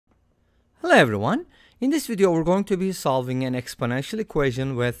Hello everyone. In this video we're going to be solving an exponential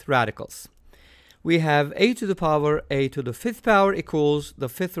equation with radicals. We have a to the power a to the fifth power equals the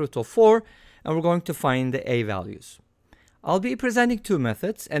fifth root of 4, and we're going to find the a values. I'll be presenting two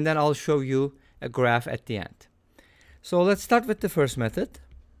methods and then I'll show you a graph at the end. So let's start with the first method.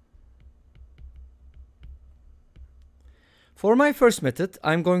 For my first method,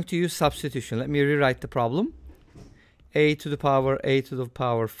 I'm going to use substitution. Let me rewrite the problem. A to the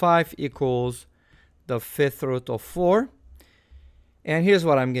power 5 equals the fifth root of 4. And here's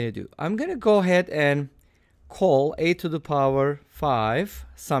what I'm going to do. I'm going to go ahead and call a to the power 5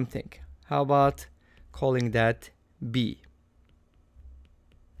 something. How about calling that b?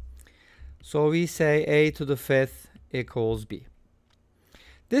 So we say a to the fifth equals b.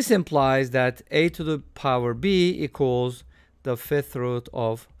 This implies that a to the power b equals the fifth root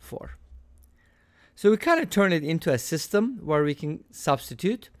of 4. So we kind of turn it into a system where we can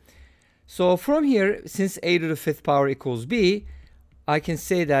substitute. So from here, since a to the fifth power equals b, I can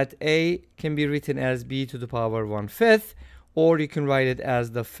say that a can be written as b to the power 1/5, or you can write it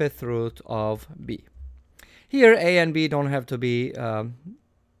as the fifth root of b. Here, a and b don't have to be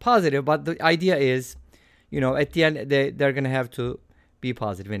positive, but the idea is, at the end, they're going to have to be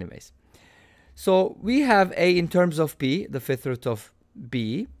positive anyways. So we have a in terms of b, the fifth root of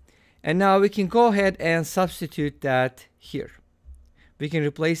b. And now we can go ahead and substitute that here. We can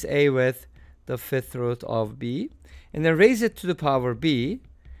replace a with the fifth root of b, and then raise it to the power b,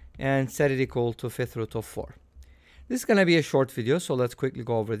 and set it equal to fifth root of 4. This is going to be a short video, so let's quickly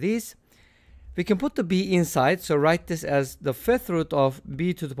go over these. We can put the b inside, so write this as the fifth root of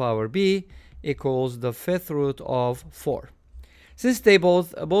b to the power b equals the fifth root of 4. Since they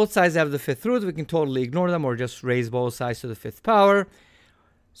both sides have the fifth root, we can totally ignore them or just raise both sides to the fifth power,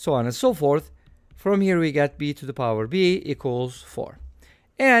 so on and so forth. From here we get b to the power b equals 4.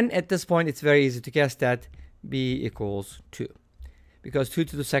 And at this point it's very easy to guess that b equals 2, because 2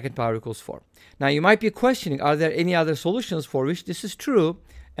 to the second power equals 4. Now you might be questioning, are there any other solutions for which this is true?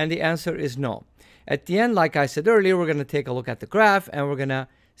 And the answer is no. At the end, like I said earlier, we're going to take a look at the graph and we're going to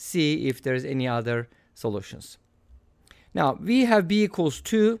see if there's any other solutions. Now we have b equals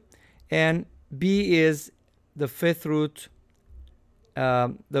 2, and b is the fifth root,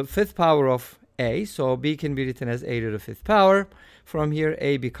 the fifth power of a, so b can be written as a to the fifth power. From here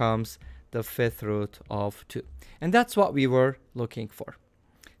a becomes the fifth root of 2, and that's what we were looking for.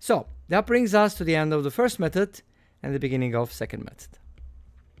 So that brings us to the end of the first method and the beginning of second method.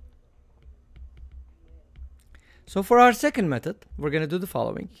 So for our second method, we're going to do the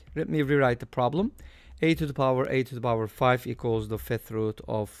following. Let me rewrite the problem. A to the power 5 equals the fifth root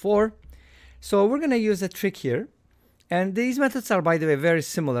of 4. So we're going to use a trick here. And these methods are, by the way, very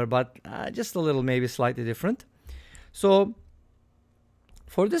similar, but just a little maybe slightly different. So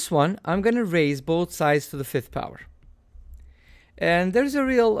for this one, I'm going to raise both sides to the fifth power. And there's a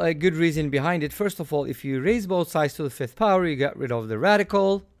real good reason behind it. First of all, if you raise both sides to the fifth power, you get rid of the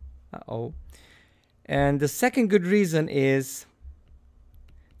radical. And the second good reason is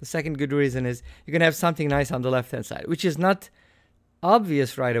you're going to have something nice on the left-hand side, which is not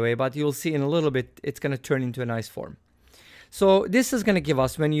obvious right away, but you'll see in a little bit it's going to turn into a nice form. So this is going to give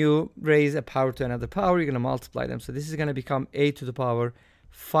us, when you raise a power to another power, you're going to multiply them. So this is going to become a to the power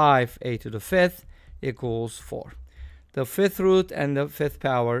 5 a to the fifth equals 4. The fifth root and the fifth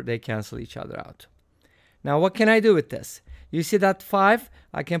power, they cancel each other out. Now what can I do with this? You see that 5,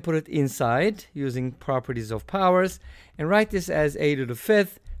 I can put it inside using properties of powers and write this as a to the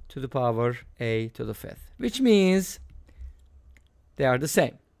fifth to the power a to the fifth, which means they are the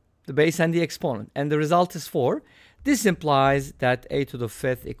same, the base and the exponent, and the result is 4. This implies that a to the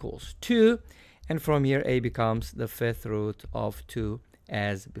fifth equals 2, and from here a becomes the fifth root of 2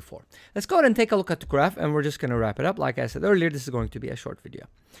 as before. Let's go ahead and take a look at the graph, and we're just going to wrap it up. Like I said earlier, this is going to be a short video.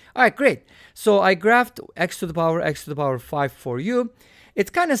 All right, great. So I graphed x to the power 5 for you. It's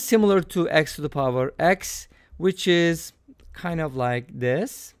kind of similar to x to the power x, which is kind of like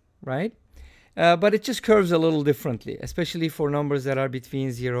this, right? But it just curves a little differently, especially for numbers that are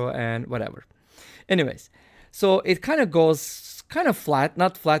between 0 and whatever. Anyways, so it kind of goes kind of flat,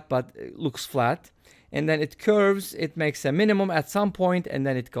 not flat, but it looks flat. And then it curves, it makes a minimum at some point, and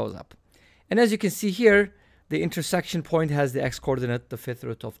then it goes up. And as you can see here, the intersection point has the x-coordinate, the fifth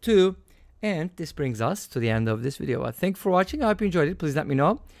root of 2. And this brings us to the end of this video. Thanks for watching. I hope you enjoyed it. Please let me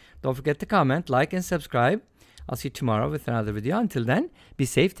know. Don't forget to comment, like, and subscribe. I'll see you tomorrow with another video. Until then, be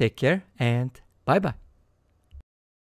safe, take care, and bye-bye.